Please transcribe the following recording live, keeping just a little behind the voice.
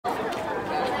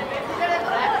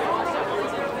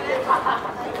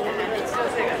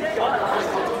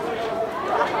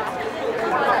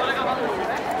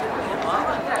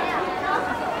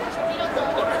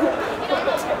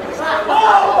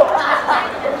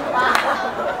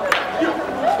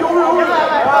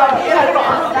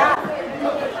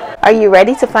Are you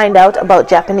ready to find out about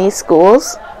Japanese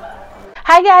schools?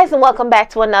 Hi guys, and welcome back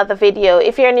to another video.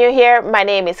 If you're new here, my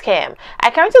name is Kim. I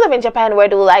currently live in Japan where I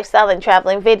do lifestyle and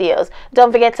traveling videos.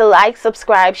 Don't forget to like,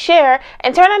 subscribe, share,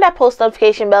 and turn on that post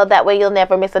notification bell. That way you'll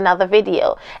never miss another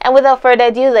video. And without further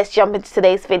ado, let's jump into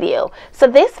today's video. So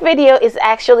this video is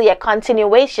actually a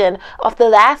continuation of the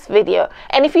last video.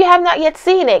 And if you have not yet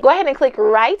seen it, go ahead and click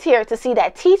right here to see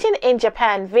that Teaching in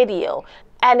Japan video.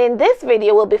 And in this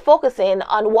video, we'll be focusing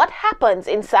on what happens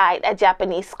inside a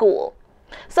Japanese school.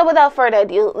 So without further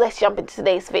ado, let's jump into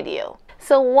today's video.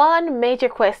 So one major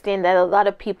question that a lot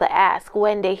of people ask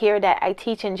when they hear that I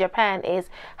teach in Japan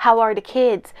is, how are the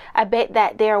kids? I bet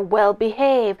that they're well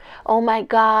behaved. Oh my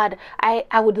God,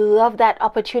 I would love that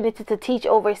opportunity to teach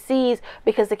overseas,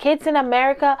 because the kids in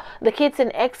America, the kids in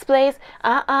expats,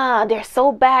 they're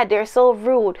so bad, they're so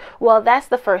rude. Well, that's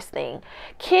the first thing.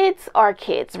 Kids are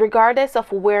kids, regardless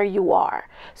of where you are.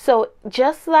 So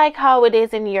just like how it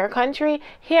is in your country,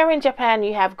 here in Japan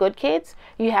you have good kids,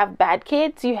 you have bad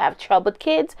kids, you have troubled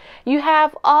kids, you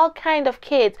have all kind of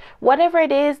kids. Whatever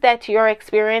it is that you're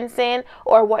experiencing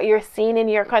or what you're seeing in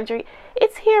your country,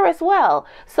 it's here as well.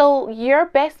 So your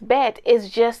best bet is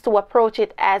just to approach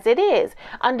it as it is,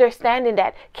 understanding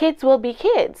that kids will be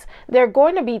kids. They're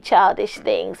going to be childish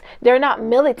things. They're not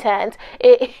militant.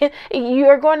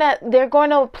 They're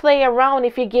gonna play around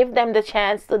if you give them the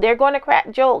chance to. They're going to crack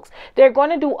jokes. They're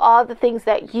going to do all the things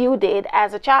that you did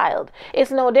as a child. It's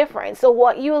no different. So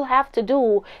what you'll have to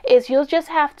do is you'll just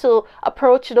have to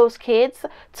approach those kids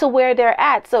to where they're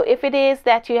at. So if it is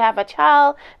that you have a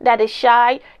child that is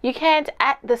shy, you can't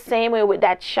act the same way with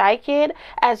that shy kid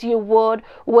as you would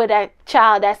with a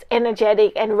child that's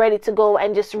energetic and ready to go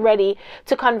and just ready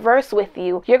to converse with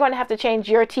you. You're going to have to change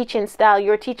your teaching style,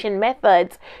 your teaching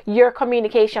methods, your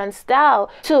communication style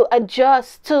to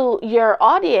adjust to your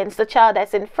audience, the child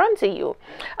that's in front of you.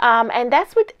 And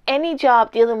that's with any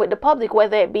job dealing with the public,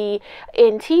 whether it be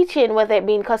in teaching, whether it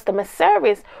be in customer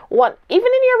service, even in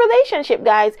your relationship,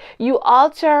 guys, you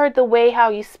alter the way how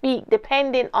you speak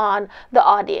depending on the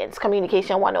audience.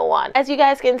 Communication 101. As you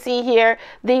guys can see here,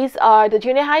 these are the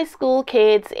junior high school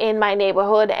kids in my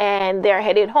neighborhood, and they're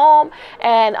headed home,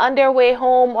 and on their way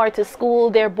home or to school,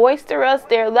 they're boisterous,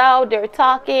 they're loud, they're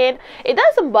talking. It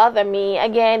doesn't bother me.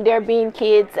 Again, they're being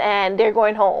kids and they're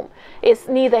going home. It's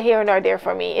neither here nor there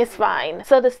for me. It's fine.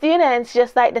 So the students,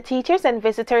 just like the teachers and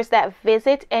visitors that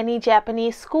visit any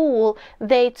Japanese school,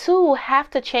 they too have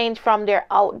to change from their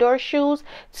outdoor shoes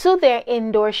to their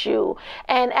indoor shoe.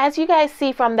 And as you guys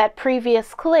see from that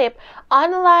previous clip,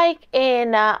 unlike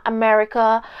in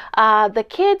America, the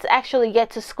kids actually get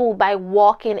to school by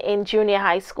walking in junior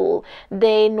high school.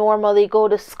 They normally go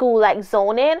to school like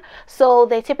zoning, so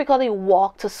they typically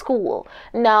walk to school.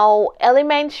 Now,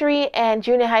 elementary and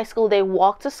junior high school, they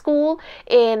walk to school.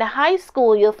 In high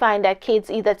school, you'll find that kids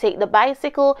either take the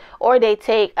bicycle or they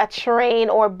take a train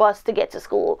or bus to get to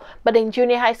school. But in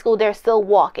junior high school, they're still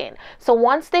walking. So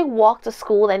once they walk to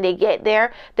school and they get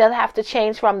there, they'll have to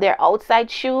change from their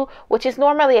outside shoe, which is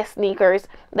normally a sneakers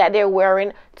that they're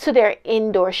wearing, to their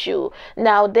indoor shoe.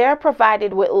 Now, they're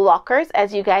provided with lockers,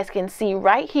 as you guys can see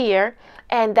right here.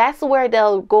 And that's where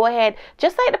they'll go ahead,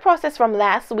 just like the process from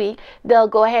last week, they'll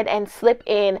go ahead and slip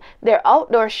in their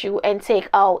outdoor shoe and take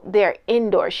out their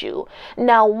indoor shoe.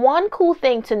 Now, one cool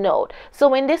thing to note,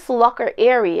 so in this locker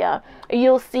area,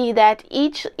 you'll see that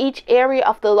each area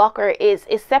of the locker is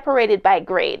separated by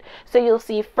grade. So you'll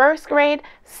see first grade,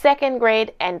 second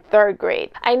grade, and third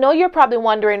grade. I know you're probably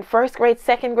wondering, first grade,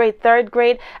 second grade, third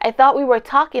grade. I thought we were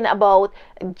talking about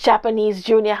Japanese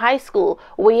junior high school.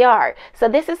 We are. So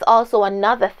this is also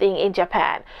another thing in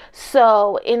Japan.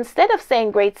 So instead of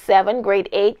saying grade 7, grade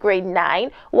 8, grade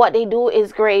 9, what they do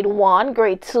is grade 1,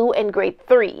 grade 2, and grade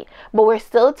 3. But we're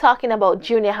still talking about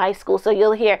junior high school. So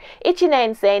you'll hear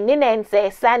ichinense, ninense,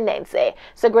 sannense.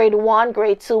 So grade 1,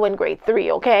 grade 2, and grade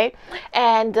 3, okay?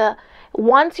 And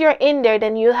once you're in there,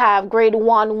 then you have grade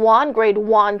 1-1, grade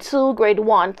 1-2, grade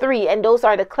 1-3, and those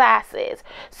are the classes.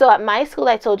 So at my school,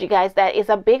 I told you guys that it's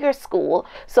a bigger school.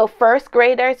 So first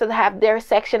graders will have their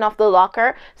section of the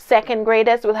locker, second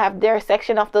graders will have their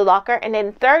section of the locker, and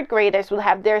then third graders will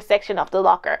have their section of the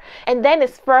locker. And then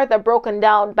it's further broken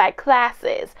down by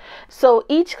classes. So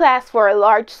each class for a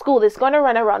large school is going to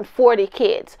run around 40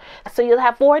 kids. So you'll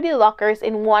have 40 lockers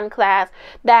in one class,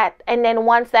 and then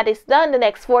once that is done, the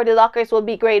next 40 lockers will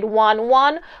be grade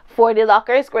 1-1, 40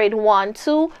 lockers, grade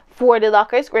 1-2, 40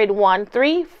 lockers, grade 1,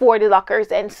 3, 40 lockers,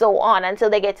 and so on until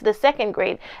they get to the second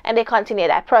grade, and they continue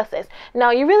that process.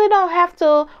 Now, you really don't have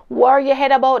to worry your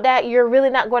head about that. You're really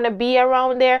not going to be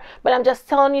around there, but I'm just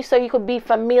telling you so you could be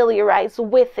familiarized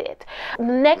with it.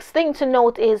 Next thing to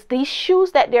note is these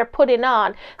shoes that they're putting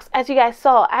on. As you guys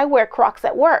saw, I wear Crocs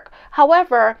at work.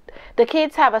 However, the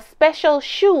kids have a special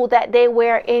shoe that they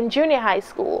wear in junior high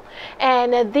school,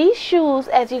 and these shoes,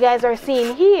 as you guys are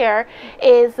seeing here,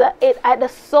 is at the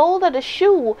sole of the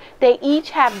shoe, they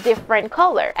each have different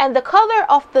color, and the color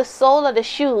of the sole of the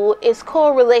shoe is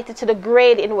correlated to the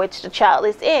grade in which the child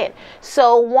is in.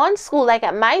 So one school, like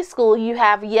at my school, you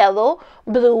have yellow,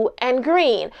 blue, and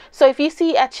green. So if you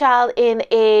see a child in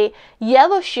a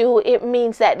yellow shoe, it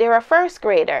means that they're a first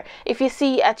grader. If you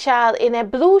see a child in a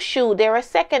blue shoe, they're a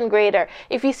second grader.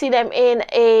 If you see them in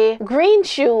a green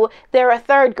shoe, they're a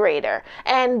third grader.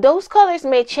 And those colors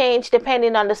may change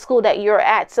depending on the school that you're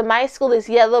at. So my school is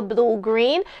yellow, blue,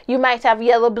 green. You might have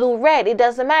yellow, blue, red. It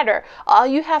doesn't matter. All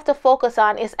you have to focus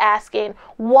on is asking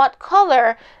what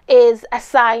color is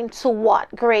assigned to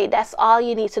what grade. That's all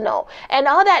you need to know. And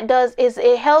all that does is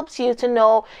it helps you to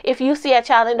know if you see a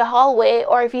child in the hallway,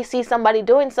 or if you see somebody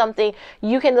doing something,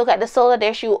 you can look at the sole of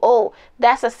their shoe. Oh,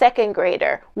 that's a second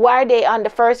grader. Why are they on the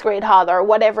first grade hall, or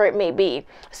whatever it may be?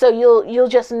 So you'll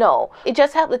just know. It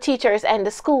just helps the teachers and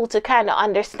the school to kind of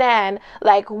understand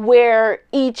like where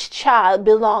each child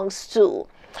belongs to.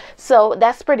 So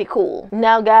that's pretty cool.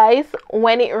 Now guys,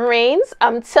 when it rains,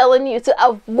 I'm telling you to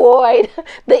avoid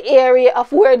the area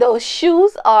of where those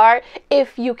shoes are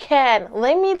if you can.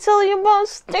 Let me tell you about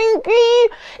stinky.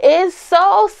 It's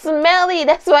so smelly.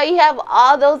 That's why you have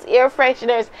all those air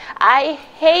fresheners. I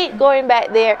hate going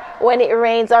back there when it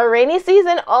rains. Our rainy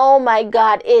season, oh my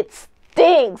god, it's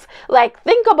stinks. Like,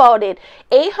 think about it.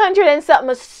 800 and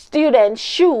something students'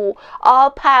 shoe all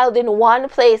piled in one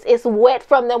place. It's wet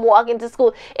from them walking to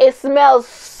school. It smells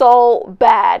so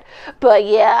bad. But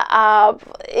yeah,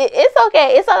 it's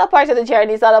okay. It's all a part of the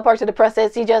journey. It's all a part of the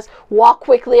process. You just walk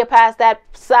quickly past that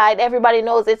side. Everybody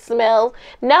knows it smells.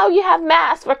 Now you have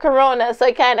masks for corona, so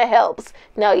it kind of helps.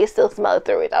 No, you still smell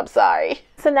through it. I'm sorry.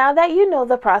 So now that you know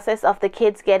the process of the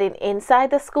kids getting inside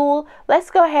the school,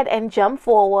 let's go ahead and jump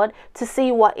forward to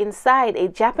see what inside a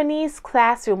Japanese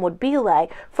classroom would be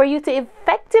like for you to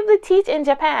effectively teach in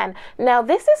Japan. Now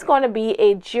this is going to be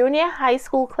a junior high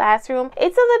school classroom.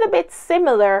 It's a little bit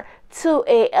similar to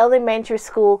a elementary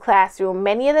school classroom.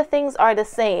 Many of the things are the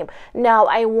same. Now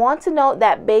I want to note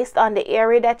that based on the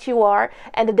area that you are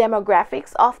and the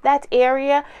demographics of that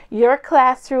area, your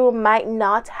classroom might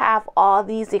not have all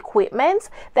these equipments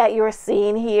that you're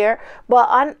seeing here,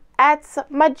 but at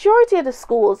majority of the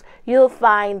schools, you'll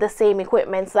find the same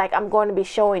equipments like I'm going to be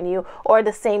showing you, or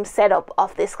the same setup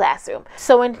of this classroom.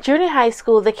 So in junior high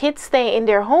school, the kids stay in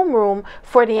their homeroom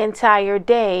for the entire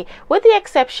day, with the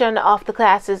exception of the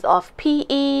classes of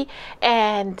PE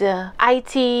and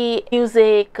IT,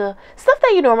 music, stuff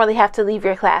that you normally have to leave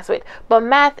your class with. But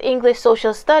math, English,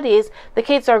 social studies, the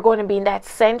kids are going to be in that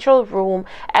central room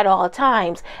at all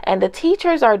times, and the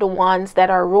teachers are the ones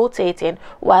that are rotating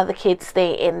while the kids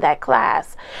stay in that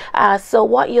class. So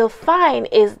what you'll find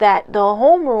is that the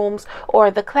homerooms, or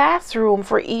the classroom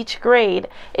for each grade,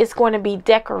 is going to be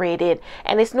decorated,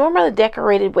 and it's normally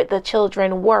decorated with the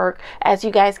children work, as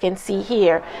you guys can see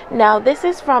here. Now this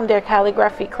is from their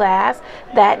calligraphy class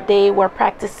that they were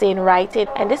practicing writing,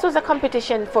 and this was a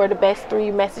competition for the best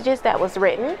 3 messages that was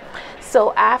written.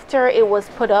 So after it was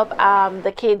put up,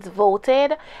 the kids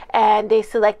voted and they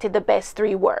selected the best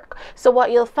 3 work. So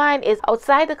what you'll find is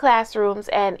outside the classrooms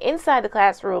and inside the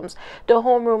classrooms, the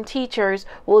homeroom teachers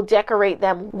will decorate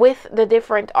them with the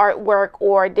different artwork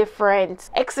or different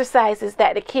exercises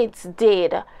that the kids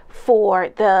did for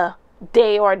the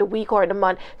day or the week or the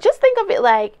month. Just think of it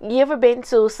like, you ever been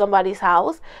to somebody's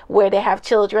house where they have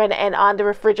children and on the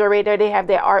refrigerator they have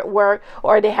their artwork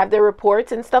or they have their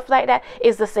reports and stuff like that?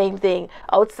 It's the same thing.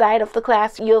 Outside of the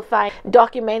class, you'll find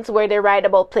documents where they write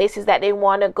about places that they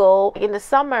want to go in the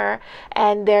summer,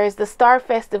 and there's the Star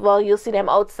Festival. You'll see them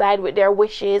outside with their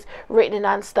wishes written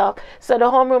on stuff. So the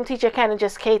homeroom teacher kind of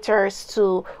just caters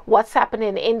to what's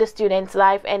happening in the student's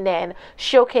life and then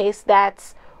showcase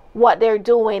that's what they're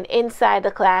doing inside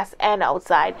the class and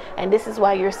outside. And this is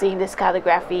why you're seeing this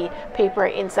calligraphy paper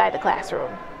inside the classroom.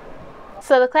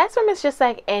 So the classroom is just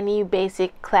like any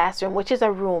basic classroom, which is a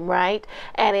room, right?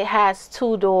 And it has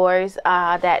 2 doors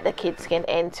that the kids can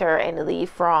enter and leave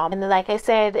from. And like I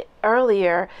said,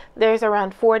 earlier, there's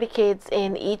around 40 kids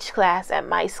in each class at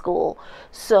my school.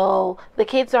 So the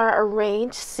kids are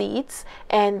arranged seats,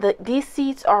 and these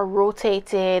seats are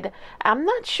rotated. I'm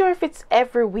not sure if it's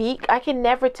every week. I can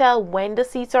never tell when the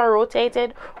seats are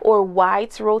rotated or why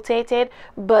it's rotated,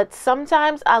 but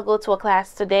sometimes I'll go to a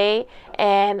class today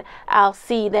and I'll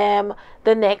see them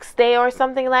the next day or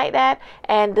something like that,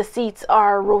 and the seats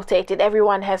are rotated.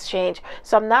 Everyone has changed,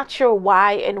 so I'm not sure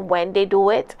why and when they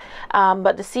do it,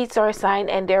 but the seats are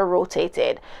assigned and they're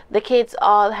rotated. The kids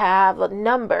all have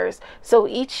numbers, so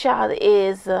each child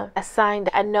is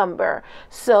assigned a number,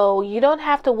 so you don't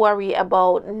have to worry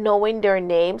about knowing their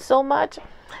name so much.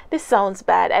 This sounds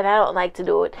bad and I don't like to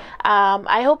do it.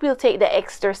 I hope you'll take the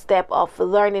extra step of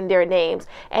learning their names.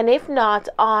 And if not,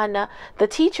 on the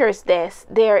teacher's desk,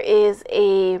 there is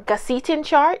a seating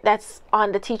chart that's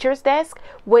on the teacher's desk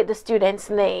with the students'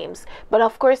 names. But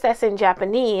of course, that's in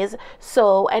Japanese.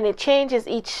 So, and it changes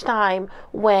each time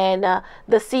when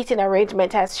the seating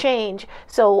arrangement has changed.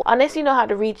 So unless you know how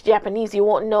to read Japanese, you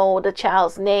won't know the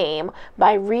child's name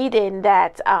by reading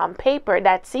that paper,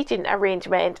 that seating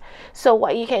arrangement. So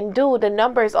what you can do, the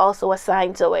number is also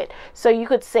assigned to it. So you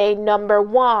could say number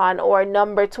 1 or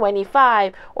number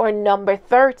 25 or number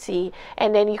 30,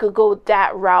 and then you could go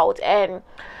that route, and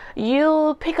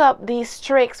you'll pick up these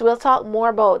tricks. We'll talk more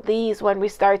about these when we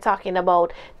start talking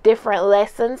about different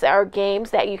lessons or games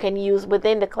that you can use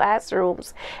within the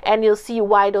classrooms, and you'll see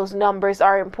why those numbers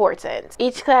are important.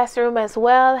 Each classroom as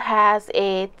well has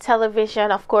a television,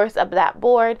 of course, a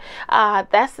blackboard.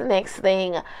 That's the next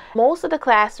thing. Most of the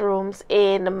classrooms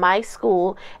in my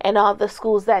school and all the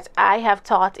schools that I have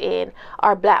taught in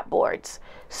are blackboards.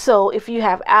 So if you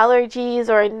have allergies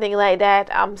or anything like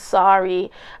that, I'm sorry.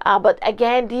 But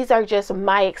again, these are just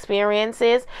my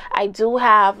experiences. I do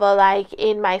have, like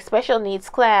in my special needs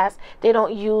class, they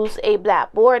don't use a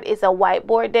blackboard. It's a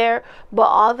whiteboard there. But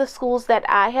all the schools that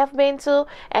I have been to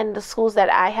and the schools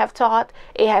that I have taught,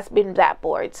 it has been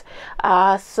blackboards.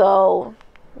 So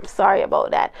sorry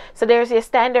about that. So there's your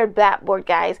standard blackboard,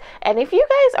 guys, and if you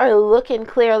guys are looking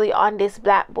clearly on this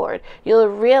blackboard, you'll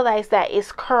realize that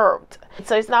it's curved,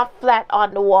 so it's not flat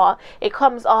on the wall, it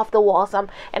comes off the wall some,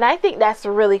 and I think that's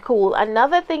really cool.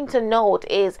 Another thing to note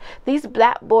is these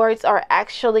blackboards are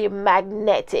actually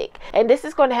magnetic, and this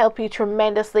is going to help you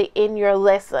tremendously in your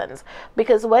lessons,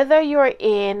 because whether you're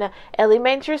in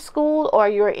elementary school or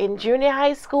you're in junior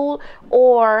high school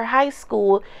or high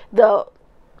school,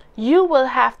 you will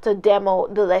have to demo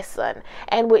the lesson.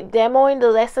 And with demoing the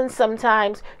lesson,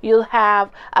 sometimes you'll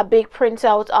have a big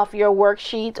printout of your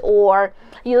worksheet, or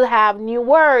you'll have new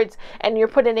words and you're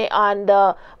putting it on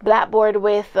the blackboard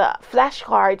with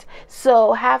flashcards.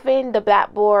 So having the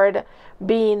blackboard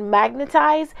being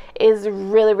magnetized is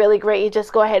really, really great. You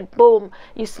just go ahead, boom,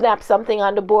 you snap something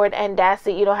on the board and that's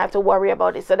it. You don't have to worry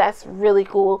about it. So that's really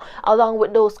cool, along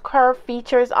with those curved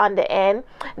features on the end.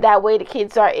 That way the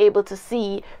kids are able to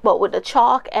see. But with the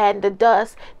chalk and the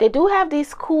dust, they do have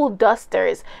these cool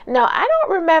dusters. Now, I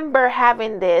don't remember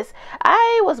having this.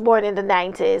 I was born in the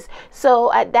 90s,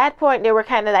 so at that point they were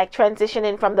kind of like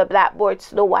transitioning from the blackboards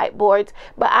to the whiteboards.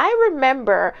 But I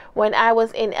remember when I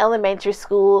was in elementary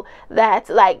school that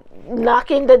like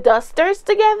knocking the dusters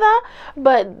together,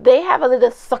 but they have a little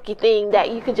sucky thing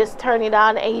that you could just turn it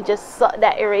on and you just suck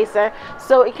that eraser,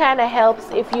 so it kind of helps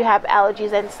if you have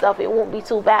allergies and stuff. It won't be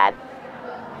too bad.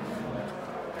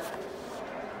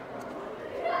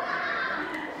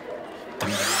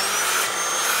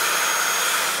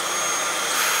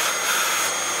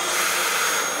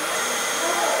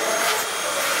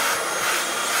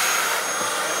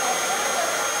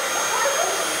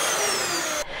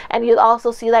 And you'll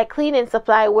also see like cleaning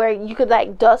supply where you could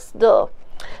like dust the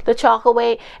chalk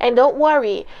away. And don't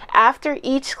worry, after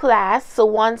each class, so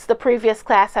once the previous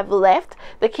class have left,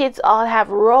 the kids all have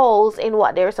roles in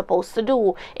what they're supposed to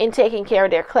do in taking care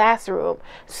of their classroom.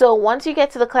 So once you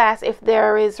get to the class, if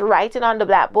there is writing on the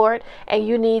blackboard and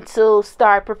you need to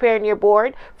start preparing your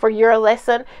board for your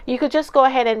lesson, you could just go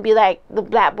ahead and be like, the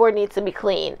blackboard needs to be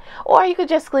clean, or you could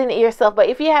just clean it yourself. But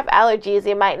if you have allergies,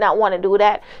 you might not want to do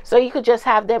that, so you could just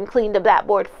have them clean the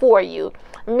blackboard for you.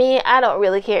 Me, I don't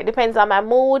really care. It depends on my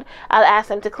mood. I'll ask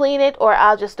them to clean it, or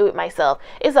I'll just do it myself.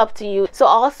 It's up to you. So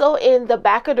also in the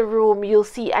back of the room, you'll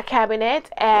see a cabinet,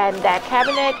 and that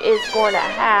cabinet is going to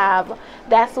have,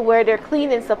 that's where their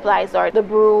cleaning supplies are. The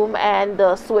broom and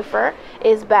the Swiffer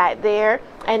is back there,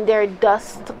 and their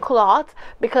dust cloth,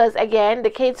 because again, the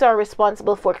kids are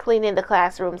responsible for cleaning the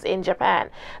classrooms in Japan.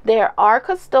 There are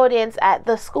custodians at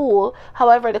the school.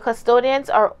 However, the custodians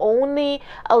are only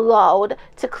allowed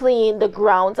to clean the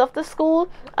grounds of the school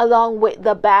along with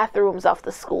the bathrooms of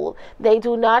the school. They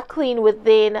do not clean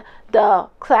within the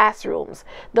classrooms.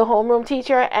 The homeroom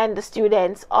teacher and the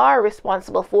students are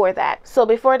responsible for that. So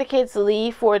before the kids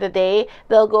leave for the day,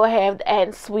 they'll go ahead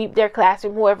and sweep their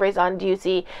classroom, whoever is on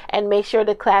duty, and make sure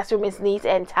the classroom is neat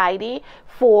and tidy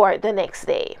for the next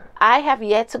day. I have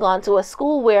yet to go to a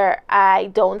school where I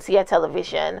don't see a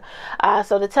television.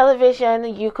 So the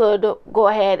television, you could go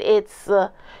ahead,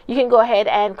 you can go ahead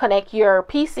and connect your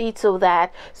PC to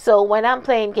that. So when I'm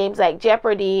playing games like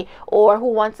Jeopardy or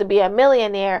Who Wants to Be a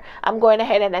Millionaire, I'm going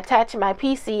ahead and attach my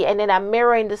PC, and then I'm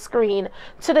mirroring the screen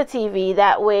to the TV.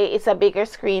 That way it's a bigger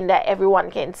screen that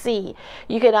everyone can see.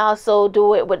 You can also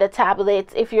do it with the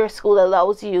tablets if your school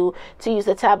allows you to use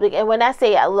the tablet. And when I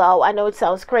say allow, I know it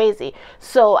sounds crazy.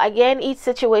 So again, each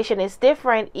situation is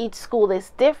different. Each school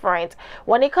is different.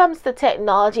 When it comes to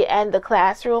technology and the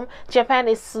classroom, Japan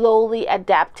is slowly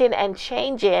adapting and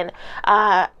changing.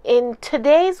 In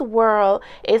today's world,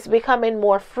 it's becoming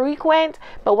more frequent,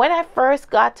 but when I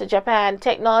first got to Japan,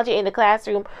 technology in the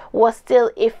classroom was still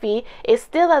iffy. It's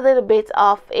still a little bit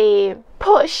of a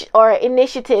push or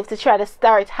initiative to try to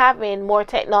start having more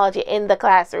technology in the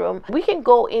classroom. We can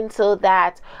go into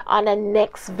that on a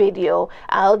next video.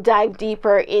 I'll dive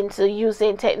deeper into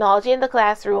using technology in the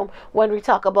classroom when we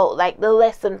talk about like the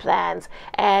lesson plans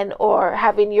and or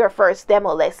having your first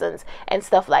demo lessons and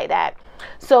stuff like that.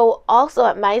 So also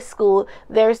at my school,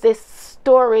 there's this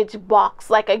storage box,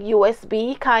 like a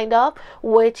USB kind of,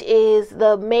 which is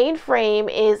the mainframe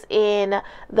is in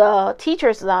the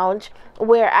teacher's lounge,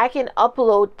 where I can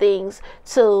upload things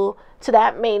to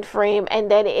that mainframe, and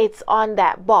then it's on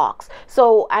that box.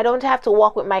 So I don't have to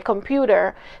walk with my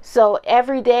computer. So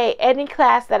every day, any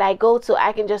class that I go to,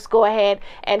 I can just go ahead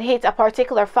and hit a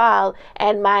particular file,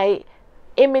 and my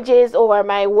images or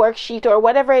my worksheet or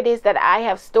whatever it is that I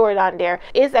have stored on there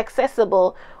is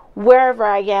accessible wherever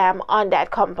I am on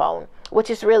that compound, which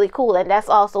is really cool. And that's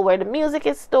also where the music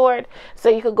is stored, so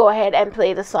you could go ahead and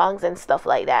play the songs and stuff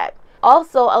like that.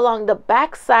 Also, along the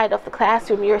back side of the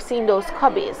classroom, you're seeing those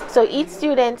cubbies. So each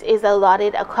student is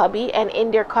allotted a cubby, and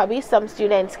in their cubby, some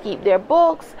students keep their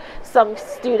books, some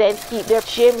students keep their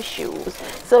gym shoes.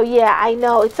 So yeah, I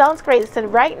know it sounds crazy. So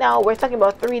right now we're talking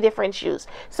about 3 different shoes.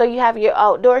 So you have your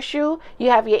outdoor shoe, you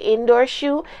have your indoor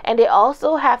shoe, and they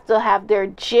also have to have their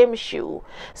gym shoe.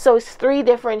 So it's 3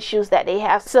 different shoes that they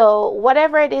have. So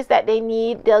whatever it is that they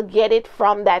need, they'll get it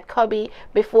from that cubby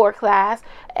before class,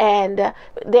 and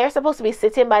they're supposed to be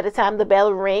sitting by the time the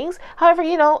bell rings. However,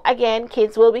 you know, again,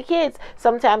 kids will be kids.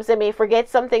 Sometimes they may forget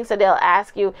something, so they'll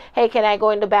ask you, hey, can I go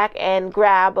in the back and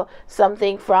grab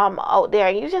something from out there?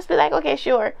 And you just be like, okay,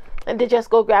 sure. And they just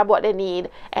go grab what they need,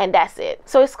 and that's it.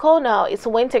 So it's cold now, it's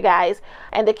winter, guys,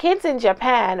 and the kids in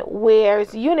Japan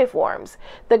wears uniforms.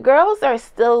 The girls are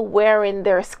still wearing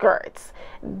their skirts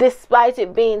despite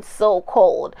it being so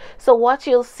cold. So what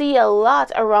you'll see a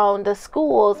lot around the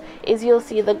schools is you'll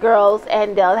see the girls,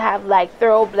 and they'll have like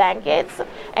throw blankets,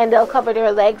 and they'll cover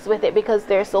their legs with it because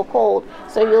they're so cold.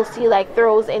 So you'll see like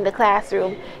throws in the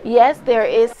classroom. Yes, there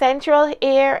is central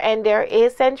air and there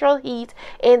is central heat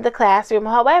in the classroom.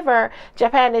 However,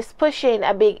 Japan is pushing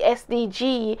a big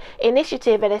SDG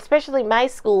initiative, and especially my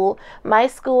school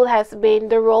has been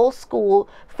the role school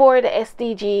for the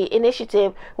SDG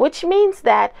initiative, which means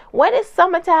that when it's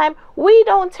summertime, we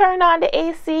don't turn on the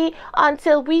AC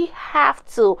until we have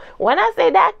to. When I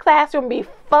say that, classroom be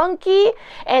funky,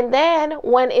 and then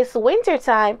when it's winter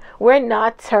time, we're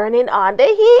not turning on the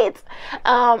heat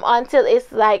until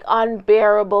it's like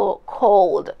unbearable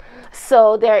cold.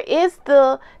 So there is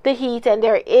the heat and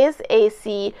there is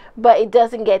AC, but it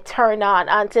doesn't get turned on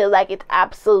until like it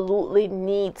absolutely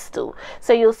needs to.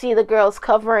 So you'll see the girls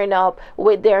covering up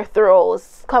with their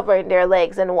throws, covering their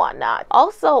legs and whatnot.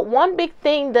 Also, one big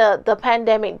thing the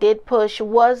pandemic did push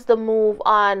was the move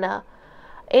on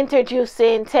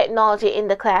introducing technology in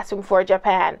the classroom for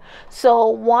Japan. So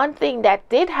one thing that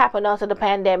did happen after the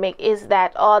pandemic is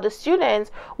that all the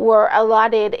students were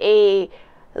allotted a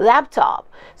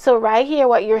laptop. So right here,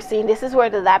 what you're seeing, this is where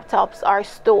the laptops are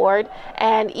stored,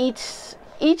 and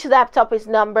each laptop is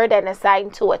numbered and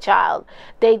assigned to a child.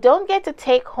 They don't get to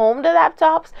take home the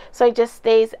laptops, so it just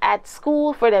stays at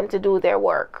school for them to do their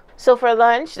work. So for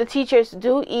lunch, the teachers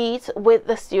do eat with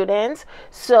the students.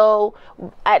 So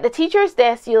at the teacher's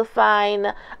desk, you'll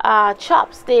find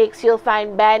chopsticks, you'll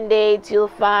find band-aids, you'll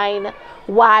find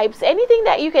wipes, anything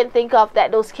that you can think of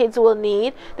that those kids will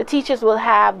need. The teachers will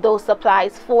have those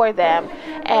supplies for them.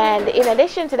 And in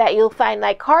addition to that, you'll find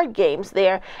like card games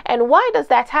there. And why does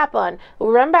that happen?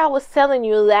 Remember, I was telling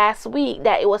you last week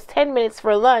that it was 10 minutes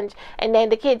for lunch, and then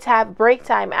the kids have break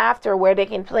time after where they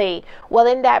can play. Well,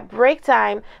 in that break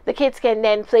time, the kids can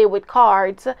then play with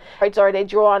cards, or they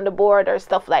draw on the board or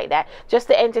stuff like that, just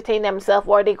to entertain themselves,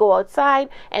 or they go outside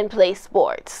and play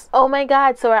sports. Oh my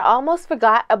God, so I almost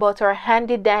forgot about our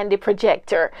handy dandy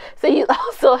projector. So you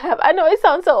also have, I know it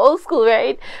sounds so old school,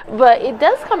 right? But it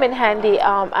does come in handy.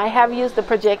 I have used the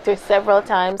projector several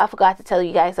times. I forgot to tell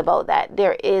you guys about that.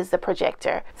 There is the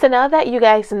projector. So now that you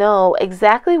guys know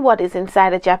exactly what is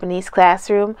inside a Japanese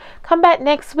classroom, come back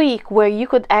next week where you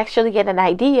could actually get an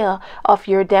idea of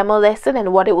your demo lesson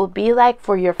and what it will be like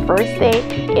for your first day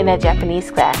in a Japanese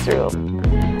classroom.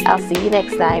 I'll see you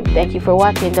next time. Thank you for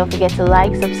watching. Don't forget to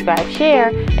like, subscribe, share,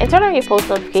 and turn on your post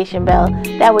notification bell.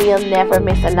 That way you'll never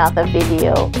miss another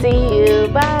video. See you.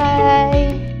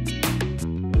 Bye.